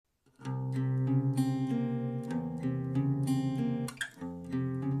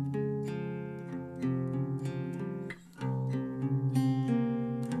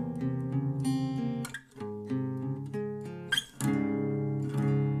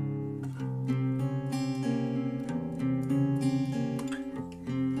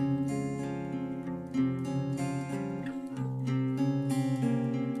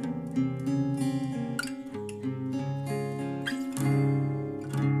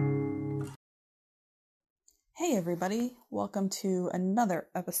Hey everybody, welcome to another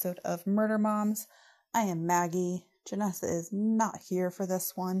episode of Murder Moms. I am Maggie. Janessa is not here for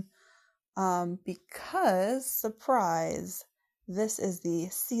this one because, surprise, this is the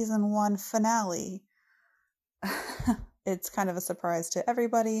season 1 finale. It's kind of a surprise to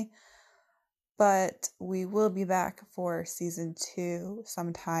everybody, but we will be back for season 2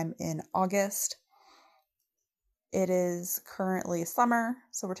 sometime in August. It is currently summer,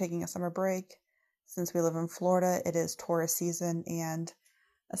 so we're taking a summer break. Since we live in Florida, it is tourist season, and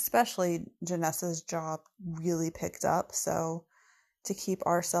especially Janessa's job really picked up. So to keep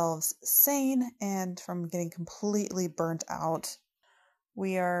ourselves sane and from getting completely burnt out,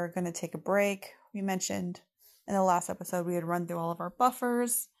 we are going to take a break. We mentioned in the last episode we had run through all of our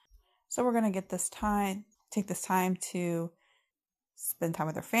buffers. So we're going to take this time to spend time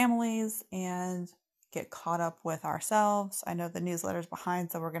with our families and get caught up with ourselves. I know the newsletter's behind,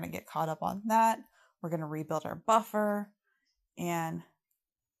 so we're going to get caught up on that. We're going to rebuild our buffer and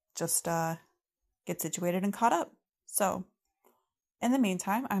just get situated and caught up. So, in the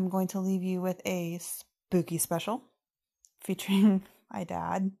meantime, I'm going to leave you with a spooky special featuring my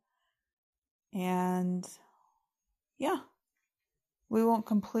dad. And yeah, we won't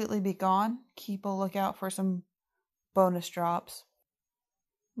completely be gone. Keep a lookout for some bonus drops.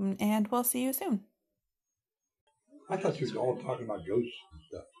 And we'll see you soon. I thought you were all talking about ghosts and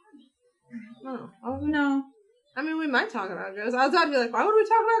stuff. Oh, no. I mean, we might talk about ghosts. I was about to be like, why would we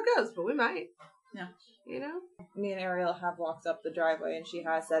talk about ghosts? But we might. Yeah. You know? Me and Ariel have walked up the driveway and she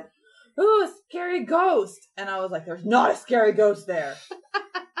has said, "Ooh, a scary ghost." And I was like, "There's not a scary ghost there."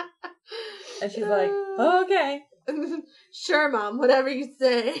 And she's like, "Oh, okay." Sure, Mom, whatever you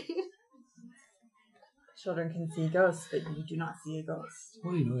say. Children can see ghosts, but you do not see a ghost.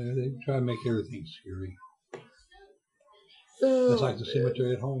 Well, you know, they try to make everything scary. Ooh. It's like the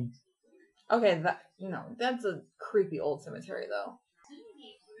cemetery at home. Okay, that's a creepy old cemetery, though.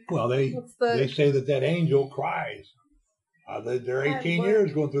 Well, they say that angel cries. They're 18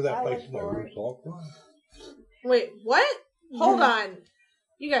 years going through that place and their roots all cry. Wait, what? Hold on.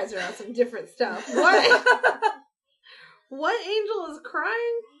 You guys are on some different stuff. What? What angel is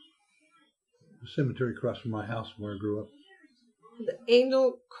crying? The cemetery across from my house where I grew up. The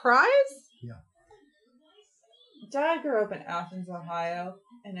angel cries? Yeah. Dad grew up in Athens, Ohio,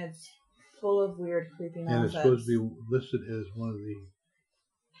 and it's full of weird, creepy nonsense. And it's supposed to be listed as one of the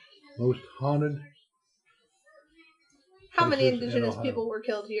most haunted. How many indigenous people were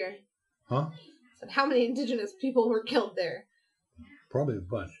killed here? Huh? How many indigenous people were killed there? Probably a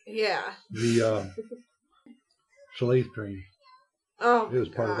bunch. Yeah. The slave train. Oh, it was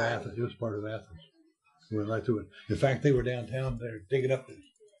part of Athens. It was part of Athens. We went right through it. In fact, they were downtown. They were digging up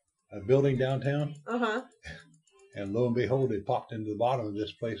a building downtown. Uh-huh. And lo and behold, they popped into the bottom of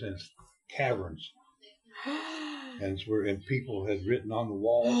this place, and it's caverns. And people had written on the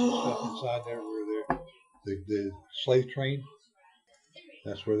walls and stuff inside there where the slave train.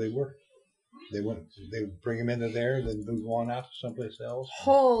 That's where they were. They would bring them into there, then move on out to someplace else.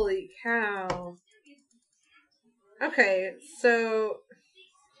 Holy cow! Okay, so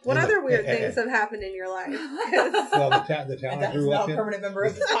what other weird things have happened in your life? Well, the town I grew up in. That's now a permanent member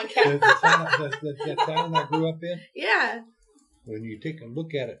of this podcast. The town I grew up in. Yeah. When you take a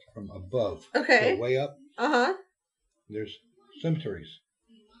look at it from above, okay, so way up. There's cemeteries.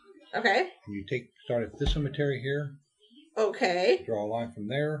 Okay. And you start at this cemetery here. Okay. Draw a line from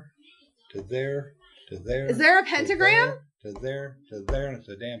there to there to there. Is there a pentagram? To there, and it's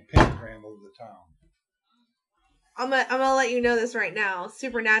a damn pentagram over the town. I'm gonna let you know this right now.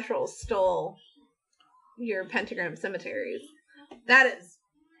 Supernatural stole your pentagram cemeteries. That is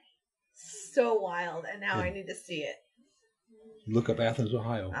so wild, and now I need to see it. Look up Athens,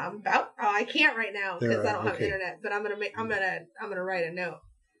 Ohio. I can't right now because I don't have internet. But I'm gonna write a note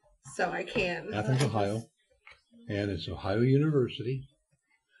so I can. Athens, Ohio, and it's Ohio University.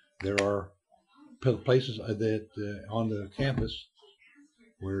 There are places that on the campus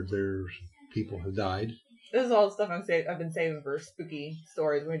where there's people who died. This is all the stuff I've been saving for spooky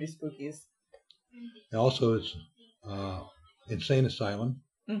stories when we do spookies. And also, it's insane asylum.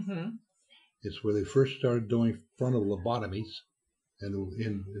 Mm-hmm. It's where they first started doing frontal lobotomies,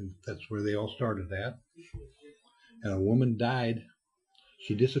 and that's where they all started that. And a woman died.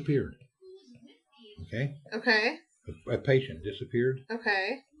 She disappeared. Okay? Okay. A patient disappeared.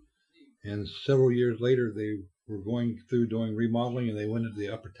 Okay. And several years later, they were going through doing remodeling, and they went into the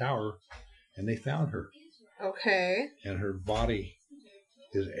upper tower, and they found her. Okay. And her body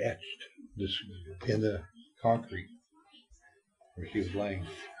is etched in the concrete where she was laying.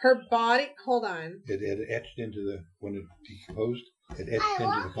 Her body? Hold on. It etched into when it decomposed, it etched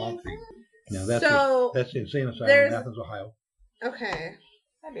into the concrete. Now that's So, that's the insane asylum there's- in Athens, Ohio. Okay.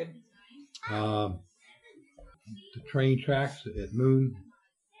 I did. The train tracks at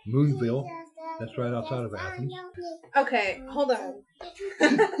Moonville. That's right outside of Athens. Okay, hold on.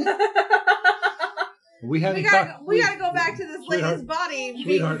 We haven't We gotta go back to this Sweetheart, lady's body being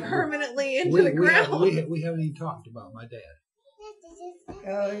sweetheart, permanently into the ground. We haven't even talked about my dad.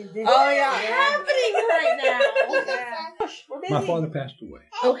 Oh yeah. Happening right now. We're busy. My father passed away.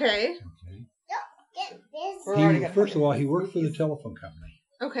 Okay. Okay. First of all, he worked for the telephone company,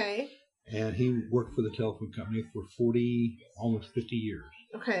 Okay. and he worked for the telephone company for almost 50 years.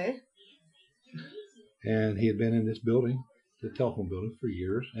 Okay. And he had been in this building, the telephone building, for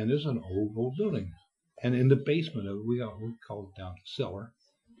years, and it's an old building. And in the basement of it, we called it down to cellar.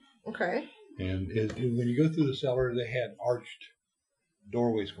 Okay. And when you go through the cellar, they had arched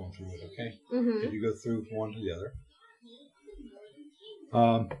doorways going through it, okay? Mhm. If you go through from one to the other.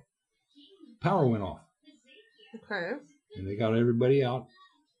 Power went off, Okay. and they got everybody out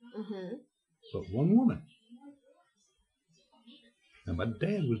Mhm. but one woman. And my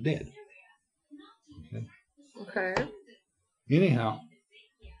dad was dead. Okay. Okay. Anyhow,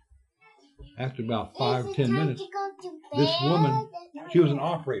 after about 5 or 10 minutes, this woman, she was an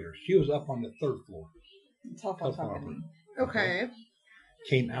operator. She was up on the third floor. Telephone Telephone company. operator. Okay.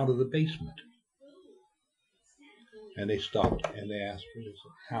 Came out of the basement. And they stopped and they asked her, they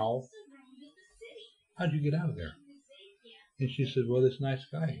said, how'd you get out of there? And she said, well, this nice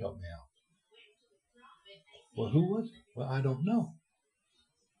guy helped me out. Well, who was he? Well, I don't know.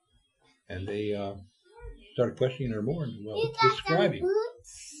 And they started questioning her more and, well, describe him.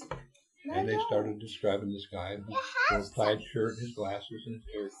 And they started describing this guy with a plaid shirt, his glasses, and his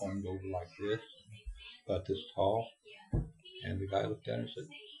hair combed over like this, about this tall. And the guy looked at her and said,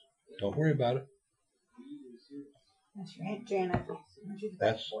 don't worry about it. That's your Aunt Janet.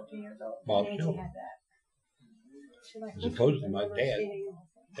 That's 14 years old. Bob's Nancy children. had that. She liked Supposedly my dad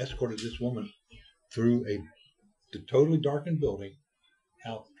escorted this woman through the totally darkened building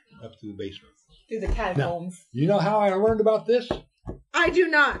out up to the basement. Through the catacombs. You know how I learned about this? I do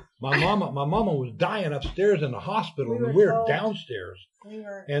not. My mama was dying upstairs in the hospital, We and were we were told- downstairs.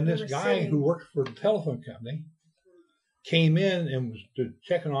 And we this were guy sitting- who worked for the telephone company came in and was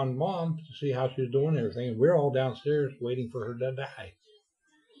checking on Mom to see how she was doing and everything. And we're all downstairs waiting for her to die.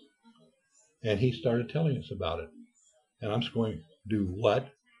 And he started telling us about it. And I'm just going, do what?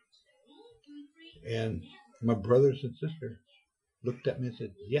 And my brothers and sister looked at me and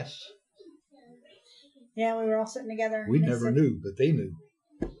said, yes. Yeah, we were all sitting together. We and they never said- knew, but they knew.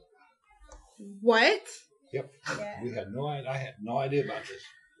 What? Yep. Yeah. We had no idea. I had no idea about this.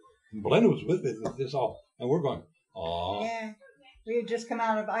 And Belinda was with me with this all. And we're going, aw. Yeah. We had just come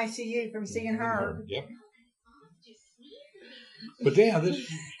out of ICU from seeing her. Yep. But yeah, this is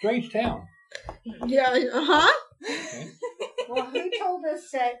a strange town. Yeah. Uh-huh. Okay? Well, who told us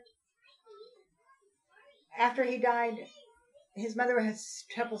that after he died, his mother had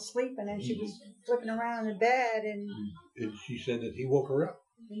trouble sleeping and she was flipping around in bed and And she said that he woke her up.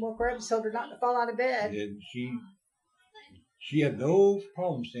 he woke her up and told her not to fall out of bed. And she had no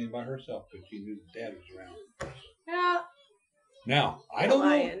problem staying by herself because she knew that Dad was around. Yeah. Now, I don't know.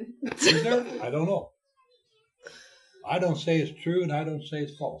 Lying. Is there? I don't know. I don't say it's true and I don't say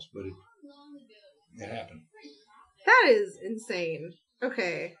it's false, but it happened. That is insane.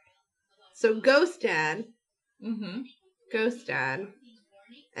 Okay. So Ghost Dad. Mm-hmm. Ghost Dad.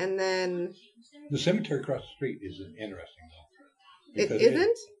 And then The cemetery across the street isn't interesting, though. it because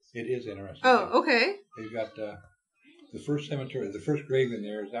isn't? It is interesting. Oh, okay. They've got the first cemetery, the first grave in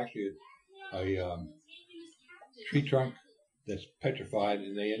there is actually a tree trunk that's petrified,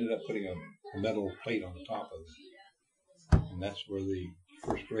 and they ended up putting a metal plate on the top of it. And that's where the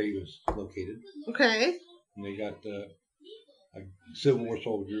first grave is located. Okay. And they got Civil War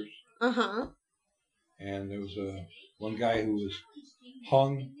soldiers, Uh-huh. and there was one guy who was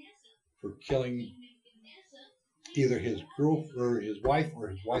hung for killing either his girl or his wife or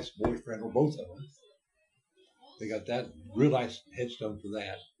his wife's boyfriend or both of them. They got that real nice headstone for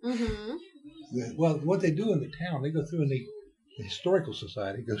that. Mm-hmm. Well, what they do in the town, they go through and the historical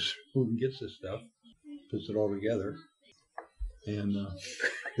society goes through and gets this stuff, puts it all together, and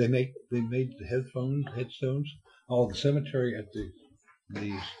they made the headstones. Oh, the cemetery at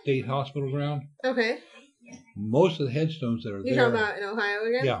the state hospital ground. Okay. Most of the headstones that are You're there, talking about in Ohio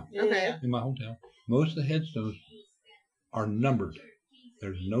again? yeah, Okay. in my hometown, most of the headstones are numbered.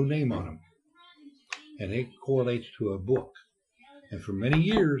 There's no name on them, and it correlates to a book. And for many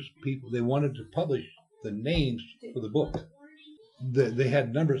years, they wanted to publish the names for the book. They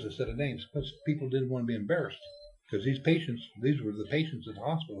had numbers instead of names because people didn't want to be embarrassed. Because these were the patients at the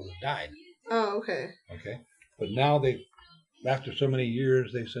hospital that died. Oh, okay. Okay, but now after so many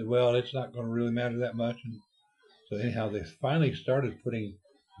years, they said, well, it's not going to really matter that much, and so anyhow, they finally started putting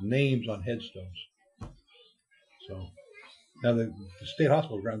names on headstones. So now the state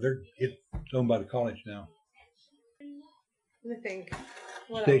hospital ground, it's owned by the college now. Let me think.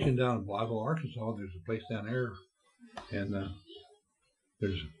 What Stationed down in Blytheville, Arkansas, there's a place down there, and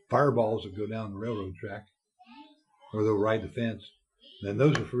there's fireballs that go down the railroad track, or they'll ride the fence. And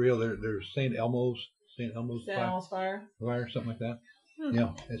those are for real. They're St. Elmo's fire. fire, something like that.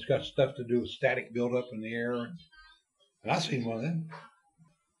 Yeah, it's got stuff to do with static buildup in the air. And I've seen one of them.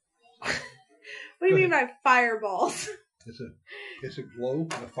 What do you mean by fireballs? It's a glow,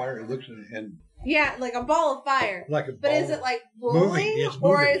 a fire. It looks and Yeah, like a ball of fire. like a But ball. is it like rolling It's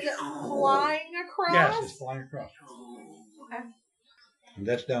or moving. is it flying across? Yes, it's flying across. Okay. And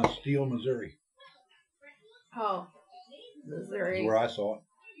that's down Steele, Missouri. Oh, That's Missouri. where I saw it.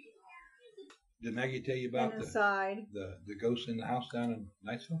 Did Maggie tell you about On the side. the ghost in the house down in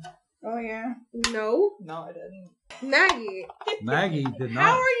Niceville? Oh yeah. No, No, I didn't. Maggie. Maggie did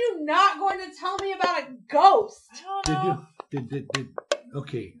How are you not going to tell me about a ghost? I don't know. Did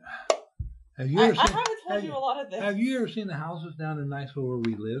okay. Have you I ever seen? haven't told you a lot of this. Have you ever seen the houses down in Niceville where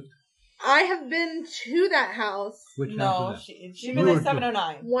we lived? I have been to that house Which No, house is she We been were at to-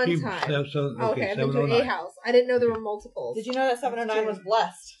 709. one that? time. Okay, I've been to 709. a house. I didn't know there were multiples. Did you know that 709 was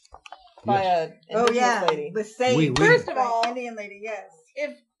blessed by Yes. a Oh indigenous yeah. lady? The same. We- First of all, Indian lady. Yes.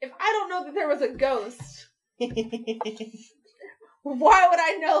 if I don't know that there was a ghost, why would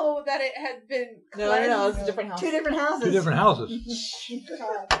I know that it had been No, it's a different house. Two different houses. Two different houses.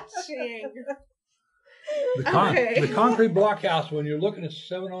 cleansing? The Okay. concrete block house, when you're looking at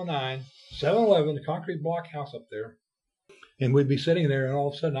 709, 711, the concrete block house up there, and we'd be sitting there, and all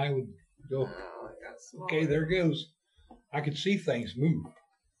of a sudden I would go, Oh, it got smaller. okay, there goes. I could see things move.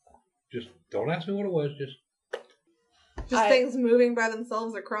 Just don't ask me what it was. Just things moving by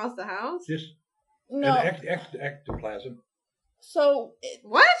themselves across the house? Just No. an ectoplasm. So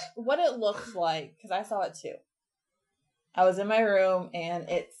What? what it looks like, because I saw it too. I was in my room and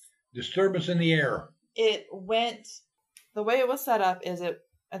Disturbance in the air. it went, the way it was set up is it,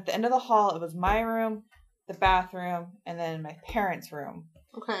 at the end of the hall, it was my room, the bathroom, and then my parents' room.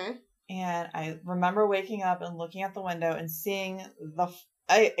 Okay. And I remember waking up and looking out the window and seeing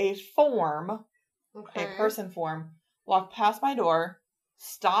a form, Okay. a person form, walk past my door,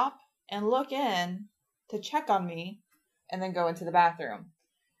 stop and look in to check on me, and then go into the bathroom.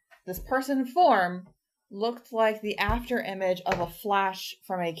 This person form looked like the after image of a flash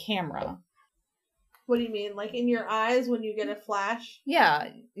from a camera. What do you mean? Like in your eyes when you get a flash?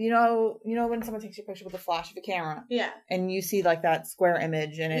 Yeah, you know when someone takes your picture with a flash of a camera, Yeah. and you see like that square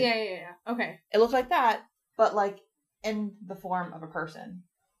image, and Yeah. Okay. it looked like that, but like in the form of a person,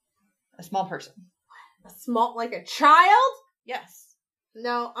 a small person. A small, like a child? Yes,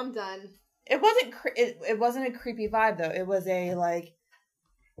 No, I'm done. it wasn't. It wasn't a creepy vibe though. It was a like,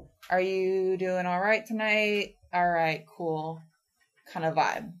 "Are you doing all right tonight? All right, cool," kind of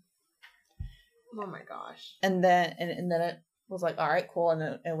vibe. Oh my gosh. And then and then it was like, "All right, cool," and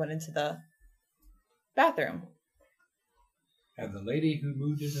then it went into the bathroom. And the lady who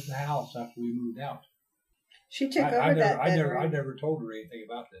moved into the house after we moved out. She took I over that bedroom. never told her anything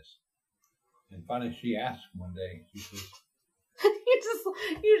about this. And finally she asked one day, she says,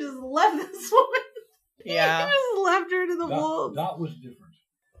 you just left this woman. Yeah. You just left her to the wolves. Dot was different.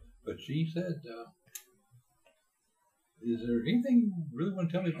 But she said, is there anything you really want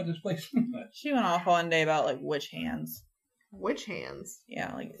to tell me about this place? She went off one day about like witch hands. Witch hands.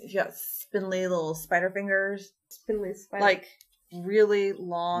 Yeah, like she got spindly little spider fingers, Spindly spider. like really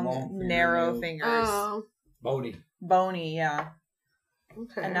long, Long narrow fingernails. fingers, Oh. Bodie. bony. Yeah.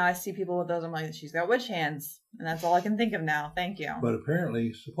 Okay. And now I see people with those. I'm like, she's got witch hands, and that's all I can think of now. Thank you. But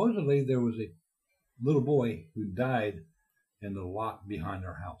apparently, supposedly, there was a little boy who died in the lot behind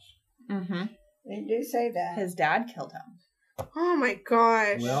our house. Mm-hmm. They do say that. His dad killed him. Oh my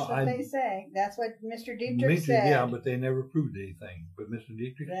gosh. Well, That's what they say. That's what Mr. Dietrich Dietrich, said. yeah, but they never proved anything. But Mr.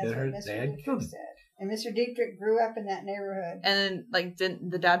 Dietrich That's said what her Mr. dad Dietrich killed him. said. And Mr. Dietrich grew up in that neighborhood. And then, like,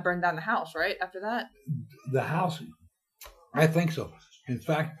 didn't the dad burn down the house right after that? The house, I think so. In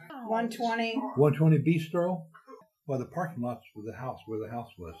fact, 120. 120 Bistro, well, the parking lot's for the house, where the house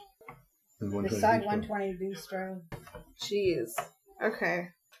was. And 120 Beside Bistro. 120 Bistro. Jeez. Okay.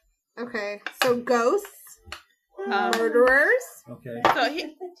 Okay. So ghosts, murderers, Okay. So he,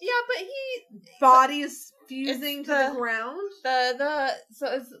 yeah, but he bodies fusing It's to the the- ground.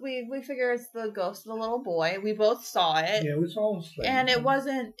 we figure it's the ghost of the little boy. We both saw it. Yeah, it was all the same. And it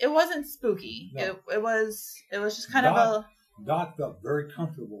wasn't spooky. No. It was just kind of a Dot felt very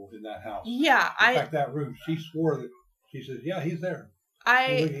comfortable in that house. Yeah, In fact, that room, she swore that, she says, yeah, he's there.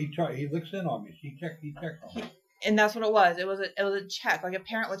 He looks in on me. He checked on me. And that's what it was. It was a check. Like a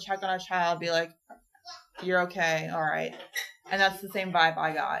parent would check on a child, be like, "You're okay, all right." And that's the same vibe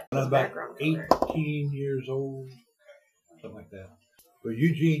I got. I was about 18 years old, something like that. But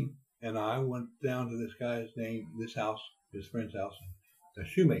Eugene and I went down to this guy's house, his friend's house, a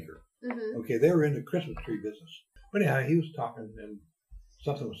shoemaker. Mm-hmm. Okay, they were in the Christmas tree business. But anyhow, he was talking and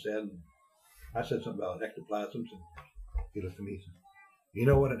something was said. And I said something about ectoplasms. And he looked at me and said, "You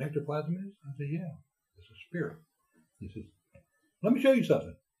know what an ectoplasm is?" I said, "Yeah, it's a spirit." He says, "Let me show you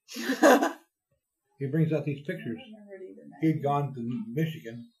something." He brings out these pictures. He'd gone to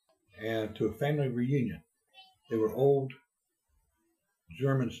Michigan and to a family reunion. They were old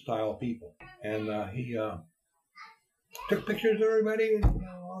German-style people. And he took pictures of everybody and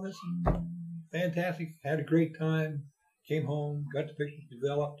all this. And fantastic. Had a great time. Came home, got the pictures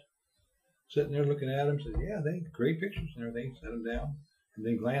developed. Sitting there looking at them, said, "Yeah, they great pictures and everything." Set them down. And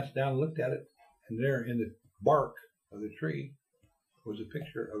then glanced down and looked at it. And there in the bark of the tree was a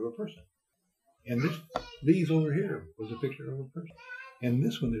picture of a person. And these over here was a picture of a person. And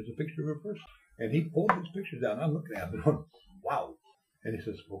this one is a picture of a person. And he pulled these pictures out. And I'm looking at them going, wow. And he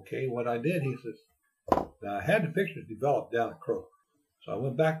says, "Okay, what I did," he says, "I had the pictures developed down at Crow. So I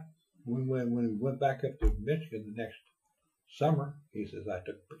went back, when we went back up to Michigan the next summer, he says, I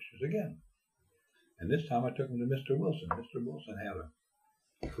took pictures again. And this time I took them to Mr. Wilson. Mr. Wilson had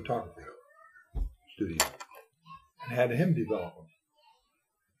a photography studio and had him develop them.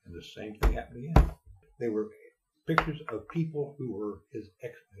 And the same thing happened again. They were pictures of people who were his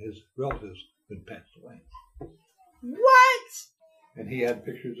relatives who had passed away. What? And he had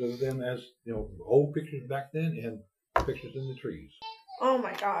pictures of them as, old pictures back then and pictures in the trees. Oh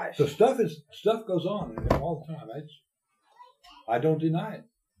my gosh. So stuff goes on all the time. I don't deny it.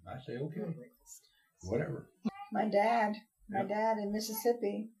 I say, okay, whatever. My dad in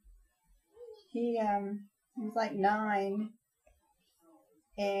Mississippi, he was like 9,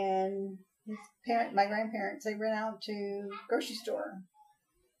 and my grandparents, they went out to grocery store.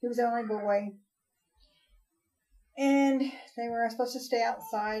 He was the only boy, and they were supposed to stay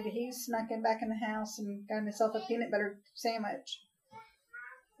outside. He snuck in back in the house and got himself a peanut butter sandwich,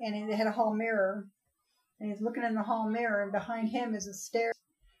 and they had a hall mirror, and he's looking in the hall mirror, and behind him is a stair,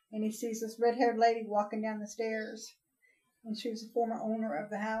 and he sees this red-haired lady walking down the stairs, and she was the former owner of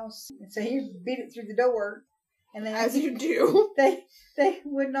the house. And so he beat it through the door, and then As you do. They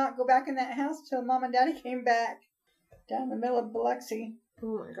would not go back in that house until Mom and Daddy came back down in the middle of Biloxi.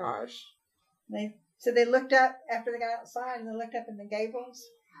 Oh my gosh. So they looked up after they got outside, and they looked up in the gables,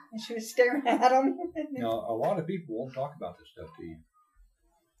 and she was staring at them. Now, a lot of people won't talk about this stuff to you.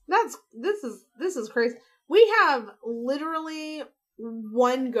 This is crazy. We have literally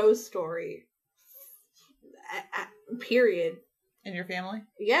one ghost story. Period. In your family?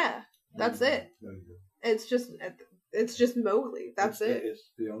 Yeah, that's it. It's just Mowgli. That's it.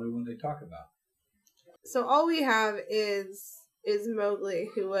 It's the only one they talk about. So all we have is Mowgli,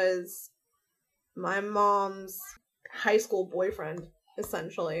 who was my mom's high school boyfriend,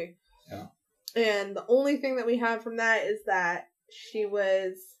 essentially. Yeah. And the only thing that we have from that is that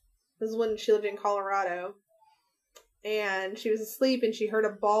this is when she lived in Colorado, and she was asleep and she heard a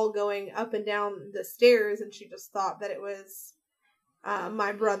ball going up and down the stairs, and she just thought that it was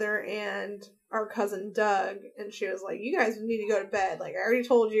my brother and our cousin Doug, and she was like, "You guys need to go to bed. Like, I already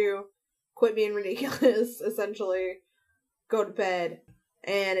told you, quit being ridiculous, essentially. Go to bed."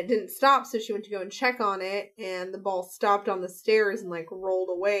 And it didn't stop, so she went to go and check on it, and the ball stopped on the stairs and, like, rolled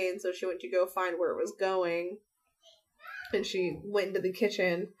away, and so she went to go find where it was going. And she went into the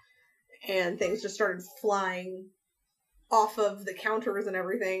kitchen, and things just started flying off of the counters and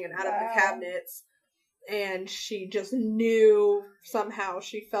everything and out of the cabinets. And she just knew somehow,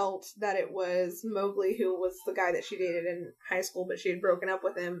 she felt that it was Mowgli, who was the guy that she dated in high school, but she had broken up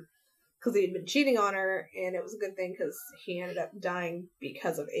with him because he had been cheating on her, and it was a good thing because he ended up dying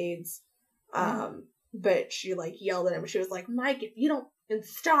because of AIDS. But she, like, yelled at him. She was like, "Mike, if you don't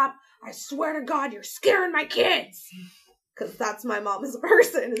stop, I swear to God, you're scaring my kids." Because that's my mom as a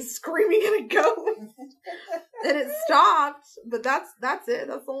person, is screaming at a ghost. And it stopped, but that's it.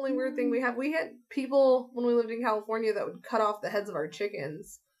 That's the only weird thing we have. We had people, when we lived in California, that would cut off the heads of our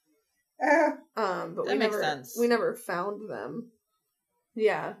chickens. But That makes sense. We never found them.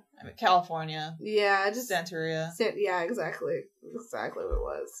 Yeah. I mean, California. Yeah, just Santeria. yeah, exactly. Exactly what it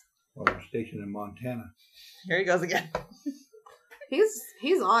was. Well, we're stationed in Montana. Here he goes again.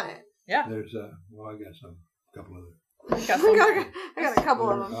 He's on it. Yeah. There's I got a couple of I got a couple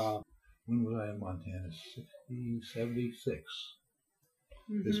of them. when was I in Montana? 76.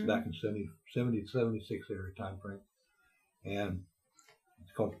 This is back in 70 to 76 area time frame. And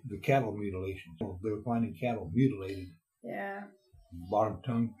it's called the cattle mutilation. So they were finding cattle mutilated. Yeah. Bottom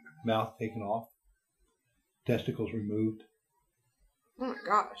tongue, mouth taken off, testicles removed, Oh my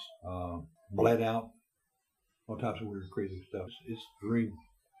gosh. bled out, all types of weird, crazy stuff. It's very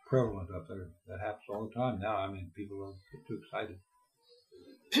prevalent up there. That happens all the time now. I mean, people don't get too excited.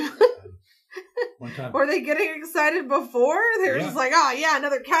 One time, Were they getting excited before? They were just like, oh yeah,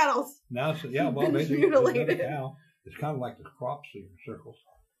 another cattle. now it's, yeah, well, been basically, mutilated. now it's kind of like the crop circles.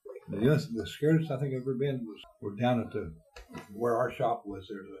 The scariest I think I've ever been was we're down at where our shop was.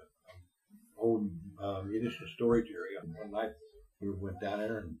 There's a old munition storage area. One night we went down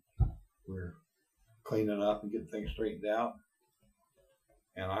there and we were cleaning up and getting things straightened out.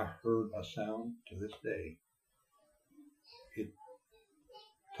 And I heard a sound to this day. It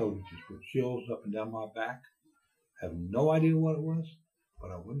totally just put chills up and down my back. Have no idea what it was,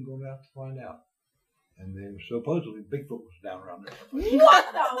 but I wouldn't go out to find out. And then supposedly Bigfoot was down around there. What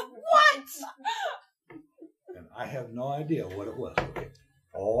the what? And I have no idea what it was. Okay.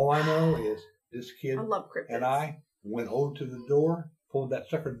 All I know is this kid I love cryptids. and I went over to the door, pulled that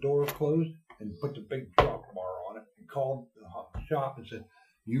sucker door closed, and put the big drop bar on it, and called the shop and said,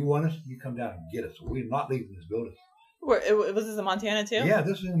 "You want us? You come down and get us. We're not leaving this building." Was this in Montana too? Yeah,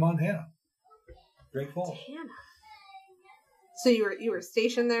 this is in Montana, Great Falls. Montana. So you were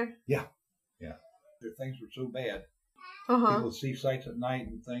stationed there? Their things were so bad. Uh-huh. People would see sights at night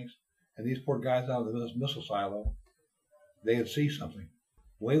and things, and these poor guys out of the missile silo, they would see something.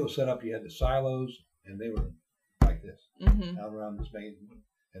 The way it was set up, you had the silos, and they were like this, Mm-hmm. out around this main,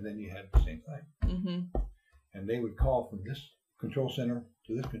 and then you had the same thing. Mm-hmm. And they would call from this control center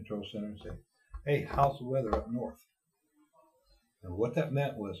to this control center and say, "Hey, how's the weather up north?" And what that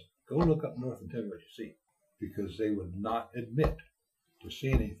meant was, go look up north and tell me what you see. Because they would not admit to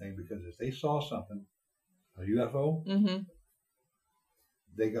seeing anything, because if they saw something, a UFO, Mm-hmm.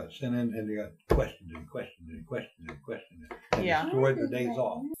 they got sent in and they got questioned and questioned and questioned and questioned and Yeah. destroyed their days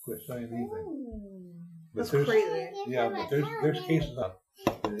off. Quit saying anything. But That's there's, crazy. yeah, but there's cases of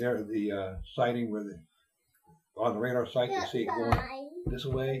the sighting where on the radar site they see it going this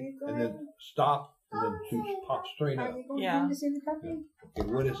way and then stop and then pop straight up. Yeah. To see the puppy?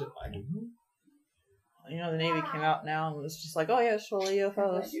 Okay, what is it? I don't know. You know, the Navy came out now and was just like, oh yeah, it's totally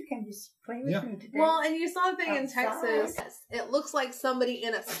UFOs. You can just play with Yeah. me today. Well, and you saw a thing in Outside. Texas. It looks like somebody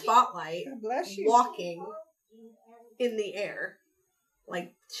in a spotlight God bless you. walking in the air.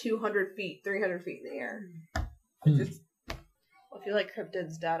 Like 200 feet, 300 feet in the air. Just, I feel like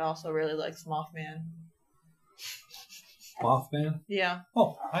Cryptid's dad also really likes Mothman. Mothman? Yeah.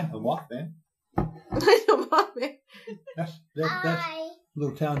 Oh, I know Mothman. I know, Mommy. That's a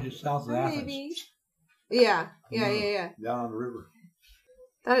little town just south of Athens, Maybe. Yeah. down on the river.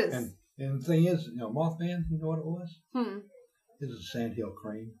 That is. And the thing is, Mothman, you know what it was? Hmm. This is a sandhill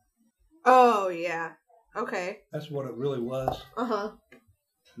crane. Oh, yeah. Okay. That's what it really was. Uh-huh.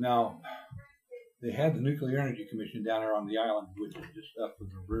 Now, they had the Nuclear Energy Commission down there on the island, which is just up with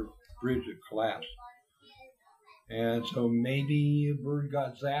the bridge that collapsed. And so maybe a bird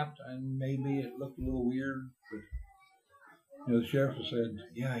got zapped, and maybe it looked a little weird. But the sheriff said,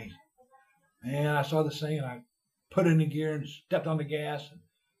 "Yeah, man, I saw this thing, and I put it in the gear and stepped on the gas, and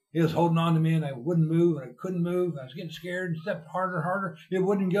it was holding on to me, and I wouldn't move, and I couldn't move. I was getting scared and stepped harder and harder. It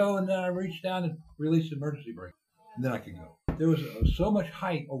wouldn't go, and then I reached down and released the emergency brake, and then I could go. There was so much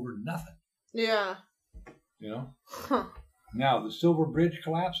hype over nothing, Yeah. Huh. Now, the Silver Bridge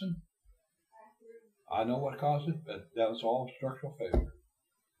collapsing, I know what caused it, but that was all structural failure.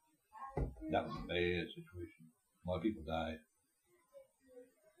 That was a bad situation. A lot of people died.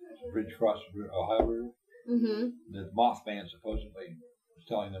 The bridge across the Ohio River. Mm-hmm. The Mothman supposedly was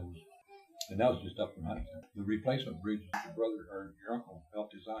telling them, and that was just up from Huntington. The replacement bridge your brother or your uncle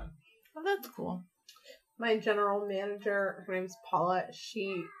helped design. Oh, that's cool. My general manager, her name's Paula,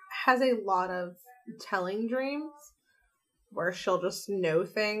 she has a lot of telling dreams where she'll just know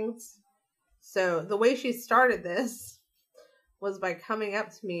things. So the way she started this was by coming up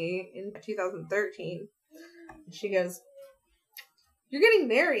to me in 2013. She goes, "You're getting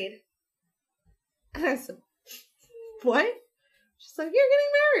married." And I said, "What?" She's like, "You're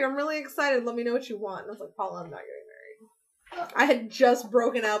getting married. I'm really excited. Let me know what you want." And I was like, "Paula, I'm not getting married." I had just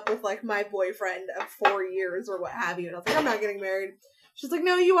broken up with like my boyfriend of 4 years or what have you. And I was like, "I'm not getting married." She's like,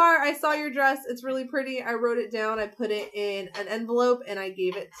 "No, you are. I saw your dress. It's really pretty. I wrote it down. I put it in an envelope and I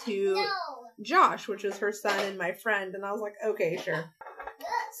gave it to Josh, which is her son and my friend." And I was like, "Okay, sure."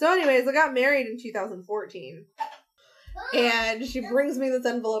 So anyways, I got married in 2014. And she brings me this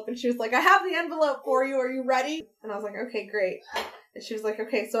envelope and she was like, I have the envelope for you. Are you ready? And I was like, okay, great. And she was like,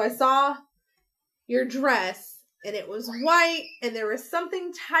 okay, so I saw your dress and it was white and there was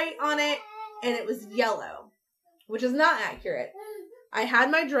something tight on it and it was yellow, which is not accurate. I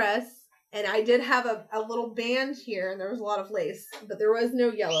had my dress and I did have a little band here and there was a lot of lace, but there was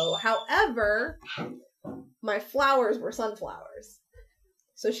no yellow. However, my flowers were sunflowers.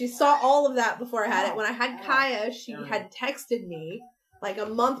 So she saw all of that before I had it. When I had Kaya, she had texted me like a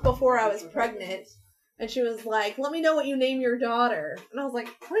month before I was pregnant. And she was like, let me know what you name your daughter. And I was like,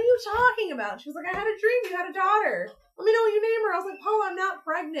 what are you talking about? She was like, I had a dream you had a daughter. Let me know what you name her. I was like, Paula, I'm not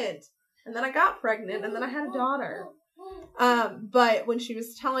pregnant. And then I got pregnant and then I had a daughter. But when she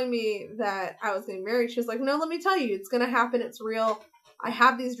was telling me that I was getting married, she was like, no, let me tell you, it's going to happen. It's real. I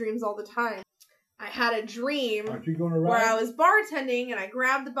have these dreams all the time. I had a dream where I was bartending and I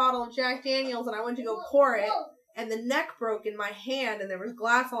grabbed the bottle of Jack Daniels and I went to go pour it and the neck broke in my hand and there was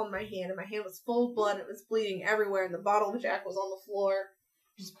glass on my hand and my hand was full of blood and it was bleeding everywhere and the bottle of Jack was on the floor,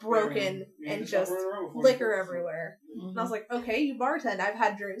 just broken and just liquor everywhere. And I was like, okay, you bartend. I've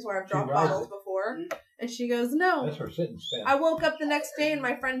had dreams where I've dropped bottles before. And she goes, no. That's her sitting stand. I woke up the next day and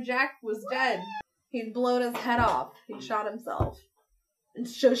my friend Jack was dead. He'd blown his head off. He shot himself. And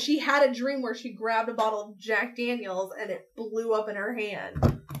so she had a dream where she grabbed a bottle of Jack Daniels and it blew up in her hand.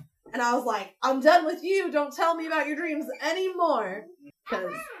 And I was like, I'm done with you. Don't tell me about your dreams anymore.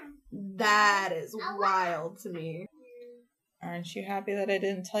 Because that is wild to me. Aren't you happy that I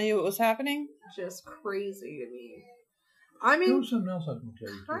didn't tell you what was happening? Just crazy to me. I mean, There was something else I was going to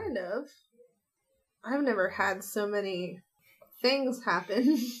tell you. kind of. I've never had so many things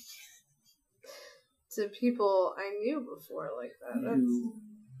happen to people I knew before like that.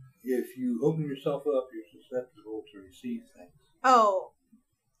 If you open yourself up, you're susceptible to receive things. Oh,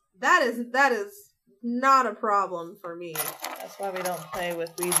 that is not a problem for me. That's why we don't play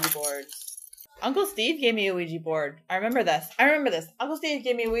with Ouija boards. Uncle Steve gave me a Ouija board. I remember this. Uncle Steve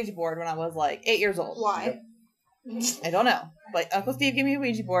gave me a Ouija board when I was like 8 years old. Why? I don't know. But Uncle Steve gave me a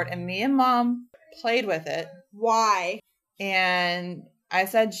Ouija board and me and Mom played with it. Why? And I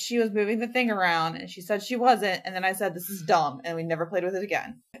said she was moving the thing around and she said she wasn't. And then I said, this is dumb. And we never played with it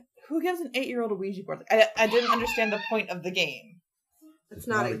again. Who gives an 8-year-old a Ouija board? I didn't understand the point of the game. It's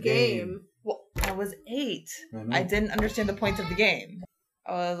not a game. Well, I was 8. I I didn't understand the point of the game.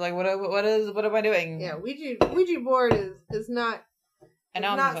 I was like, what am I doing? Yeah, Ouija board is not And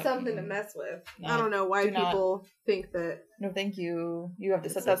now I'm not like, something to mess with. No, I don't know why do not. people think that. No, thank you. You have to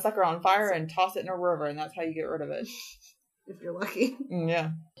set that sucker on fire and toss it in a river, and that's how you get rid of it. If you're lucky.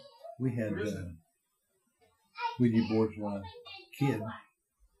 Yeah. We had Ouija boards when I was a kid,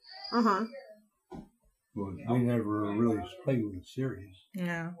 Uh-huh. but we never really played with it serious.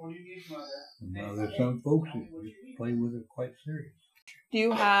 Yeah. And now there's some folks that play with it quite serious. Do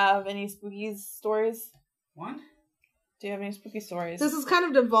you have any spooky stories? What? Do you have any spooky stories? This has kind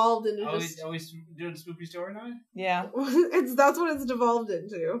of devolved into Are just... we doing spooky story now? Yeah. That's what it's devolved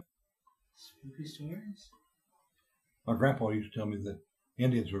into. Spooky stories? My grandpa used to tell me that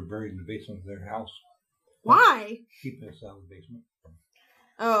Indians were buried in the basement of their house. Why? Keeping us out of the basement.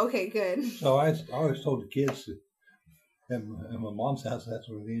 Oh, okay, good. So I always told the kids that at my mom's house, that's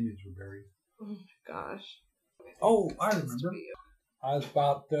where the Indians were buried. Oh, gosh. Oh, I remember. I was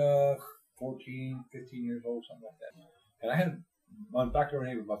about 14, 15 years old, something like that. And I had my back door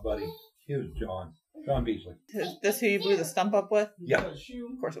neighbor, my buddy. He was John Beasley. Is this who you blew the stump up with? Yeah. Of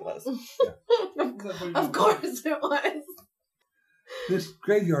course it was. Of course it was. This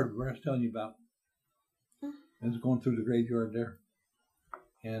graveyard where I was telling you about. I was going through the graveyard there.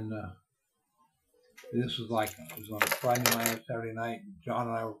 And this was it was on a Friday night or Saturday night. And John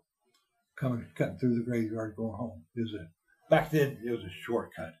and I were cutting through the graveyard going home. Back then, it was a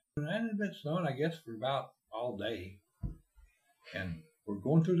shortcut. And it had been snowing, I guess, for about all day. And we're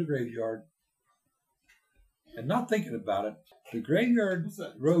going through the graveyard and not thinking about it. The graveyard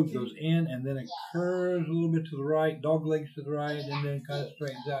road goes in and then it curves a little bit to the right, dog legs to the right, and then kind of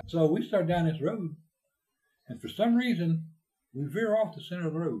straightens out. So we start down this road, and for some reason, we veer off the center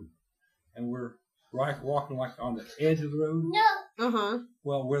of the road, and we're walking like on the edge of the road. Uh-huh.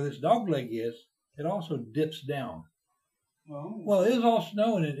 Well, where this dog leg is, it also dips down. Oh. Well, it is all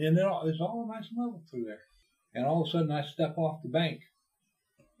snowing, and it's all nice and level through there. And all of a sudden, I step off the bank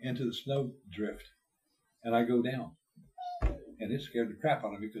into the snow drift, and I go down. And it scared the crap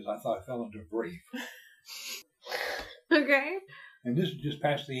out of me because I thought I fell into a grave. Okay. And this is just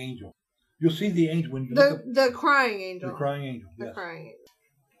past the angel. You'll see the angel when you look up. The crying angel. The crying angel, The yes. crying angel.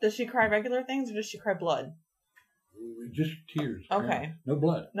 Does she cry regular things or does she cry blood? Just tears. Okay. No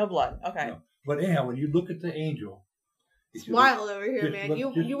blood. No blood. Okay. No. But anyhow, when you look at the angel, It's wild over here, just man. look-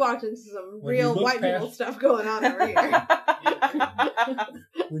 You just- walked into some when you real look white people past- stuff going on over here.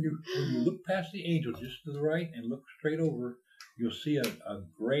 When you look past the angel just to the right and look straight over, you'll see a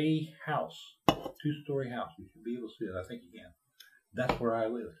gray house, 2-story house. You should be able to see it. I think you can. That's where I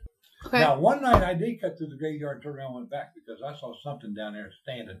live. Okay. Now, one night I did cut through the graveyard, turned around, and went back because I saw something down there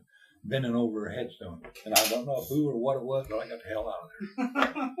standing, bending over a headstone, and I don't know who or what it was, but I got the hell out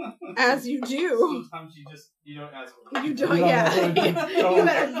of there. As you do. Sometimes you don't ask. You don't, You yeah. don't know. You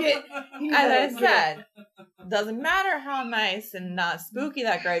better get. You As better I said, doesn't matter how nice and not spooky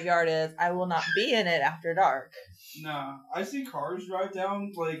that graveyard is, I will not be in it after dark. Nah, I see cars drive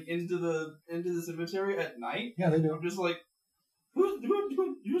down like into the cemetery at night. Yeah, they do. I'm just like, who's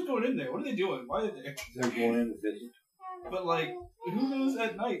going in there? What are they doing? Why are they there? They're going in to visit. But like, who goes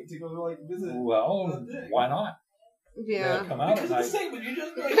at night to go like visit? Well, the thing? why not? Yeah. They'll come out at Because of the night. statement you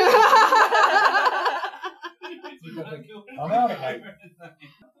just made. I'm out at night.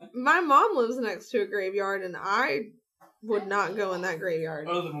 My mom lives next to a graveyard, and I would not go in that graveyard.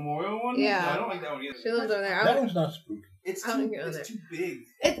 Oh, the memorial one? Yeah. No, I don't like that one either. She lives over there. That one's not spooky. It's I don't too, go there. it's too big.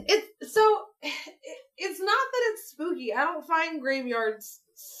 It's not that it's spooky. I don't find graveyards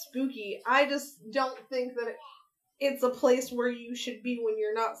spooky. I just don't think that it's a place where you should be when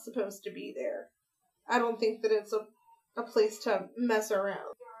you're not supposed to be there. I don't think that it's a place to mess around.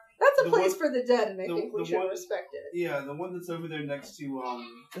 That's a The place one- for the dead, and I the- think we the should one- respect it. Yeah, the one that's over there next to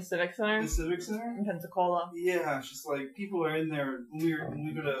The Civic Center the Civic Center. in Pensacola. Yeah, it's just like people are in there. When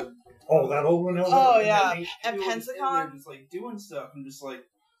we go to Oh, that old one over Oh, there? yeah. people And are just in there Pensacon? just like doing stuff. I'm just like,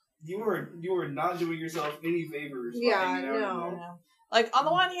 you are not doing yourself any favors. by Yeah, hanging out in I there. know. Like, on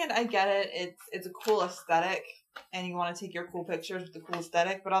the one hand, I get it. It's a cool aesthetic, and you want to take your cool pictures with the cool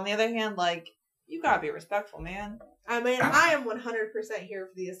aesthetic. But on the other hand, like, you gotta be respectful, man. I mean, I am 100% here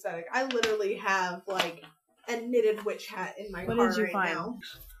for the aesthetic. I literally have, like, a knitted witch hat in my What car did you right find? now.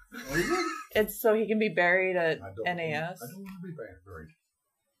 What is it? It's so he can be buried at I don't NAS. I don't want to be buried.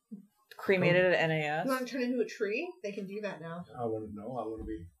 Cremated at You NAS. want to turn into a tree? They can do that now. I want to know. I want to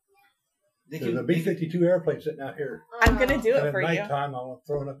be. They There's a can, B-52 airplane sitting out here. I'm gonna do And it at for you. nighttime, I want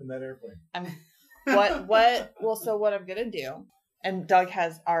thrown up in that airplane. What I'm gonna do, and Doug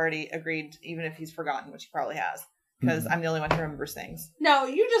has already agreed, even if he's forgotten, which he probably has, because I'm the only one who remembers things. No,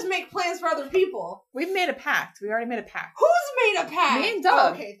 you just make plans for other people. We've made a pact. We already made a pact. Who's made a pact? Me and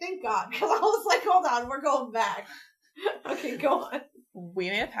Doug. Okay, thank God. Because I was like, hold on, we're going back. Okay, go on. We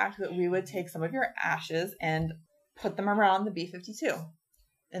made a pact that we would take some of your ashes and put them around the B-52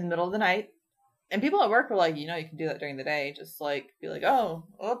 in the middle of the night. And people at work were like, you can do that during the day. Just like, be like, oh,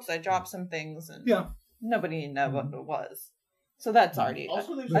 oops, I dropped some things. And Yeah. nobody knew what it was. So that's already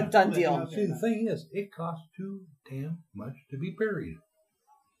also, there's a done people that deal. have See, the thing is, it costs too damn much to be buried.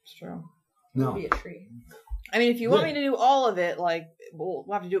 It's true. No. Be a tree. I mean, if you want me to do all of it, like, we'll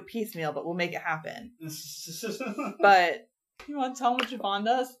have to do it piecemeal, but we'll make it happen. But you want to tell them what Javon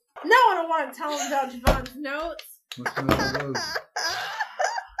does? No, I don't want to tell him about Javon's notes. What's going on with those?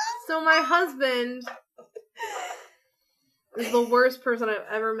 So my husband is the worst person I've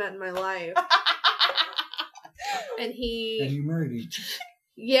ever met in my life. And And he, you married him. So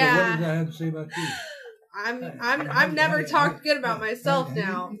what yeah, does that have to say about you? I've never talked good about myself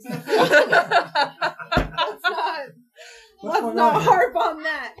now. Let's going not on? harp on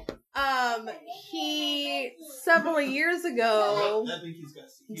that. He several years ago I think he's got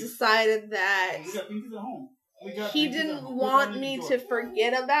decided that We got Pinkies at home. he didn't want me to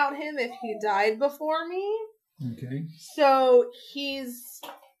forget about him if he died before me. Okay. So he's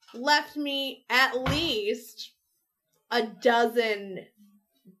left me at least a dozen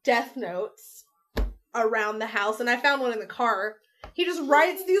death notes around the house, and I found one in the car. He just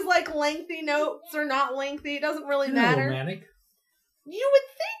writes these like lengthy notes or not lengthy. It doesn't really You're not matter. romantic. You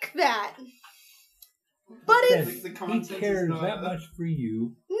would think that. But it's The He content is cares not- that much for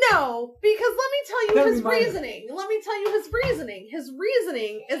you. no, because let me tell you Never his mind. reasoning. Let me tell you his reasoning. His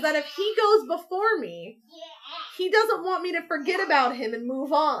reasoning is that if he goes before me, he doesn't want me to forget about him and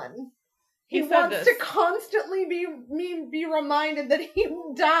move on. He He said wants this. to constantly be reminded that he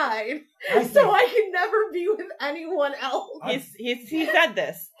died, I so think- I can never be with anyone else. He said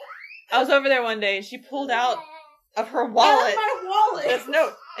this. I was over there one day, and she pulled out of her Out wallet of my wallet. this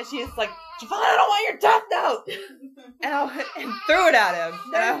note, and she's like, Javon, I don't want your death note! And threw it at him.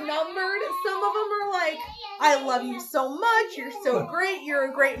 They're And numbered. Some of them are like, "I love you so much. You're so great. You're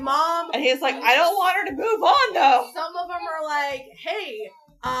a great mom." he's like, I don't want her to move on, though. Some of them are like, "Hey,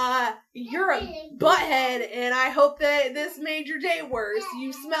 you're a butthead, and I hope that this made your day worse.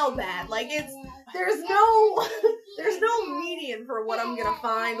 You smell bad." Like, it's There's no median for what I'm gonna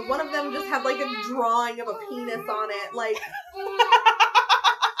find. One of them just had like a drawing of a penis on it. Like,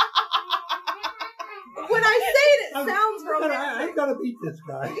 when I say it, it sounds romantic. I gotta beat this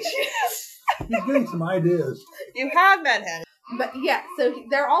guy. He's getting some ideas. You have met him. But yeah, so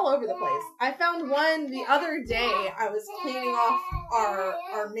they're all over the place. I found one the other day. I was cleaning off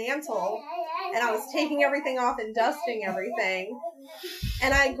our mantle, and I was taking everything off and dusting everything.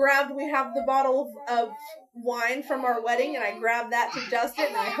 And we have the bottle of wine from our wedding, and I grabbed that to dust it,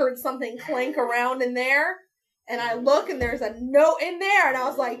 and I heard something clank around in there. And I look, and there's a note in there, and I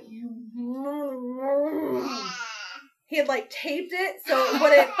was like, he had like taped it so it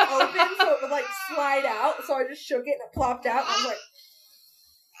wouldn't open, so it would like slide out. So I just shook it and it plopped out, and I was like,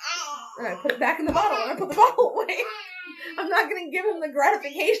 and I put it back in the bottle, and I put the bottle away. I'm not gonna give him the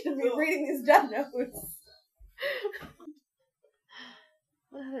gratification of me reading these death notes.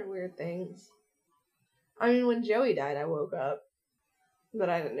 What other weird things? I mean, when Joey died, I woke up, but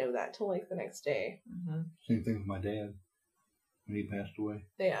I didn't know that till like the next day. Mm-hmm. Same thing with my dad when he passed away.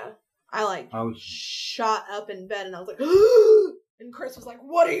 Yeah. I was shot up in bed, and I was like, and Chris was like,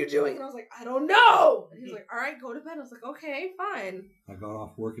 what are you doing? And I was like, I don't know. And he's like, all right, go to bed. I was like, okay, fine. I got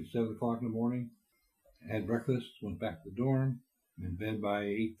off work at 7 o'clock in the morning, had breakfast, went back to the dorm, in bed by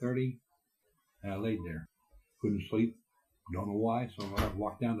 8:30, and I laid there. Couldn't sleep. Don't know why. So I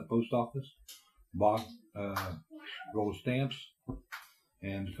walked down to the post office, bought a roll of stamps,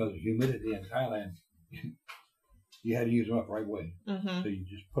 and because of humidity in Thailand, you had to use them up right away. Mm-hmm. So you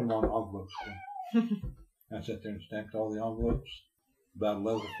just put them on envelopes. I sat there and stamped all the envelopes. About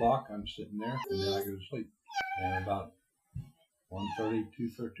 11 o'clock, I'm sitting there, and then I go to sleep. And about 1:30,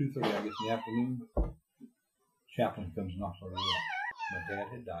 2:30, I guess in the afternoon, chaplain comes and knocks on the door. My dad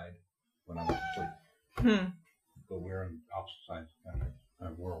had died when I was asleep. But we're on opposite sides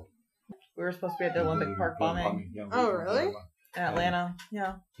of the world. We were supposed to be at the Olympic Park bombing Yeah, Oh, really? in Atlanta.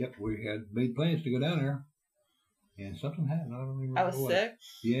 Yeah. Yep, we had made plans to go down there. And something happened. I don't remember. I was what. sick.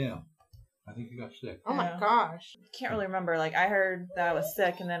 Yeah. I think you got sick. Oh my Yeah. gosh. Can't really remember. Like, I heard that I was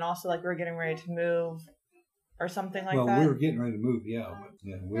sick, and then also, like, we were getting ready to move or something like that. We were getting ready to move, yeah.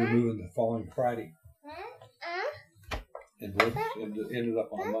 We were moving the following Friday. And it ended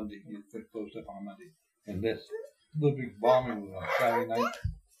up on a Monday. It closed up on a Monday. And this big bombing was on Saturday night.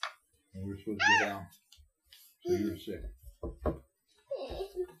 And we were supposed to go down. So you were sick.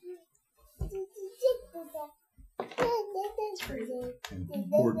 And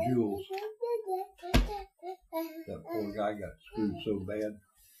poor Jules, that poor guy got screwed so bad.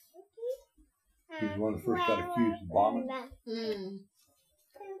 He was one of the first got accused of bombing.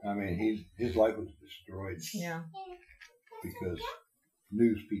 I mean, his life was destroyed. Yeah. Because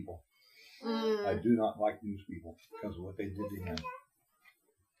news people. I do not like news people because of what they did to him.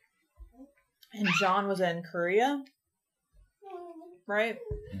 And John was in Korea, right?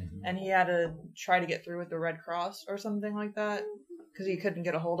 Mm-hmm. And he had to try to get through with the Red Cross or something like that because he couldn't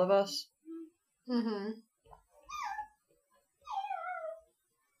get a hold of us. Mm-hmm.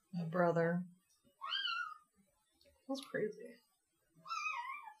 My brother. That's crazy.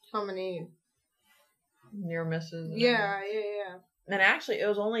 How many Near misses. Yeah. And actually, it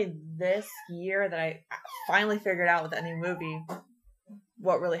was only this year that I finally figured out with any movie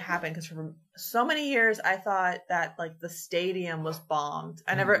what really happened. Because for so many years, I thought that like the stadium was bombed.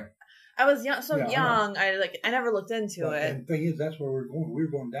 I was young. I never looked into it. And the thing is, that's where we're going. We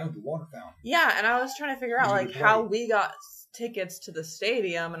were going down to Water Fountain. Yeah, and I was trying to figure out like how we got tickets to the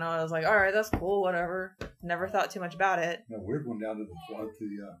stadium, and I was like, all right, that's cool, whatever. Never thought too much about it. No, we're going down to the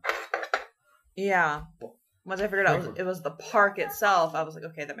Yeah. Once I figured out it was the park itself, I was like,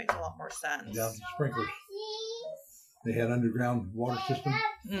 okay, that makes a lot more sense. down to the sprinklers. They had underground water system.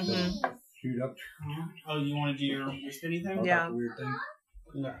 Mm-hmm. Shoot up. Oh, you want to do your spinny thing? Yeah. Weird thing.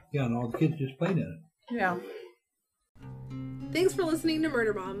 Yeah. Yeah, and all the kids just played in it. Yeah. Thanks for listening to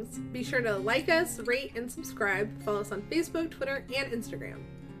Murder Moms. Be sure to like us, rate, and subscribe. Follow us on Facebook, Twitter, and Instagram.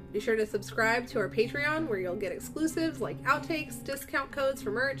 Be sure to subscribe to our Patreon, where you'll get exclusives like outtakes, discount codes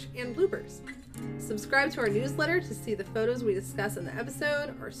for merch, and bloopers. Subscribe to our newsletter to see the photos we discuss in the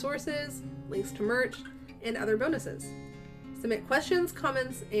episode, our sources, links to merch, and other bonuses. Submit questions,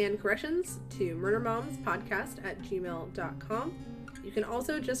 comments, and corrections to murdermomspodcast@gmail.com. You can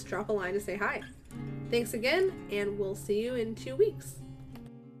also just drop a line to say hi. Thanks again, and we'll see you in 2 weeks.